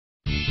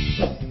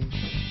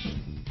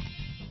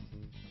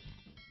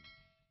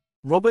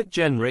Robert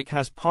Jenrick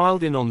has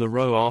piled in on the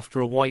row after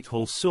a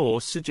Whitehall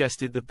source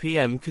suggested the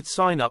PM could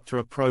sign up to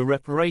a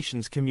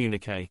pro-reparations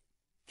communique.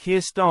 Keir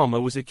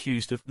Starmer was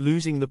accused of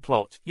losing the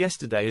plot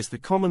yesterday as the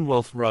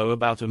Commonwealth row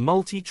about a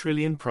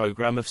multi-trillion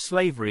program of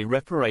slavery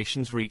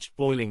reparations reached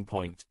boiling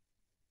point.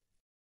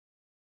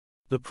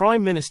 The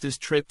Prime Minister's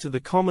trip to the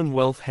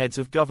Commonwealth Heads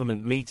of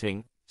Government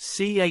meeting,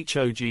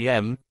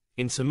 CHOGM,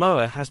 in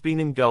Samoa has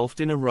been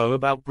engulfed in a row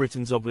about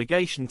Britain's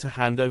obligation to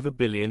hand over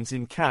billions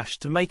in cash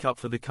to make up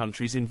for the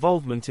country's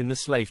involvement in the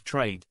slave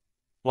trade.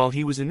 While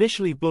he was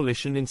initially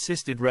bullish and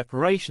insisted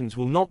reparations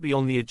will not be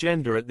on the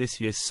agenda at this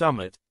year's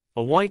summit,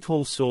 a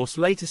Whitehall source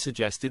later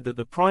suggested that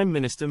the Prime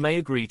Minister may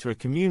agree to a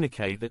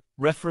communique that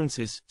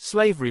references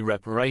slavery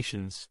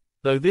reparations,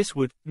 though this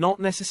would not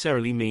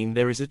necessarily mean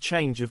there is a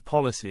change of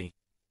policy.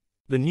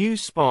 The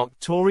news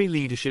sparked Tory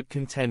leadership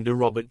contender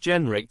Robert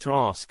Jenrick to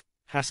ask,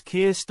 has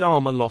Keir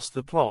Starmer lost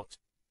the plot?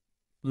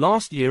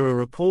 Last year a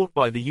report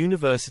by the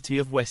University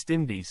of West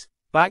Indies,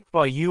 backed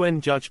by UN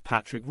Judge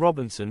Patrick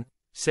Robinson,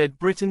 said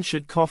Britain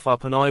should cough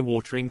up an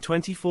eye-watering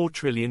 $24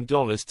 trillion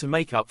to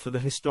make up for the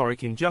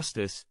historic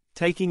injustice,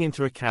 taking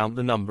into account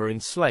the number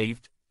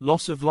enslaved,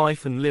 loss of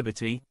life and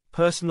liberty,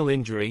 personal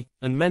injury,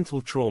 and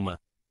mental trauma.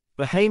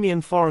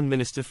 Bahamian Foreign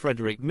Minister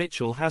Frederick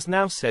Mitchell has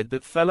now said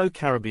that fellow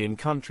Caribbean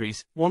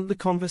countries want the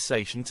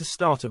conversation to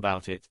start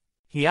about it.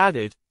 He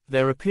added,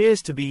 there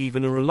appears to be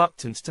even a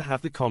reluctance to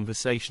have the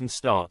conversation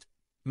start.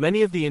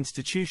 Many of the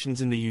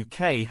institutions in the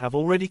UK have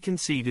already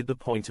conceded the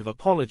point of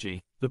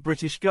apology. The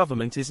British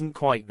government isn't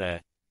quite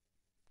there.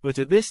 But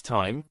at this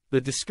time, the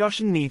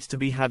discussion needs to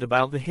be had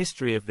about the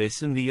history of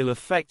this and the ill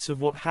effects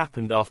of what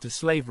happened after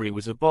slavery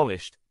was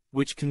abolished,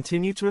 which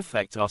continue to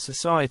affect our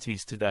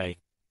societies today.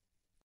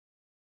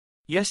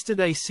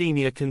 Yesterday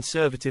senior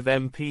Conservative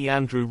MP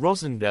Andrew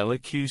Rosendale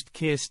accused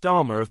Keir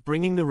Starmer of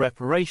bringing the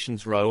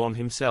reparations row on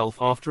himself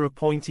after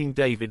appointing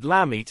David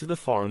Lammy to the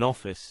Foreign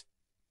Office.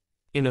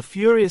 In a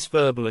furious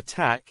verbal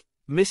attack,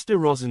 Mr.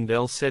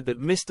 Rosendale said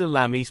that Mr.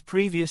 Lammy's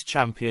previous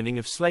championing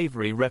of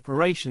slavery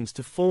reparations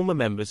to former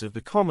members of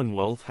the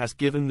Commonwealth has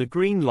given the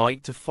green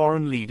light to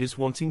foreign leaders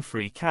wanting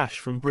free cash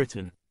from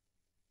Britain.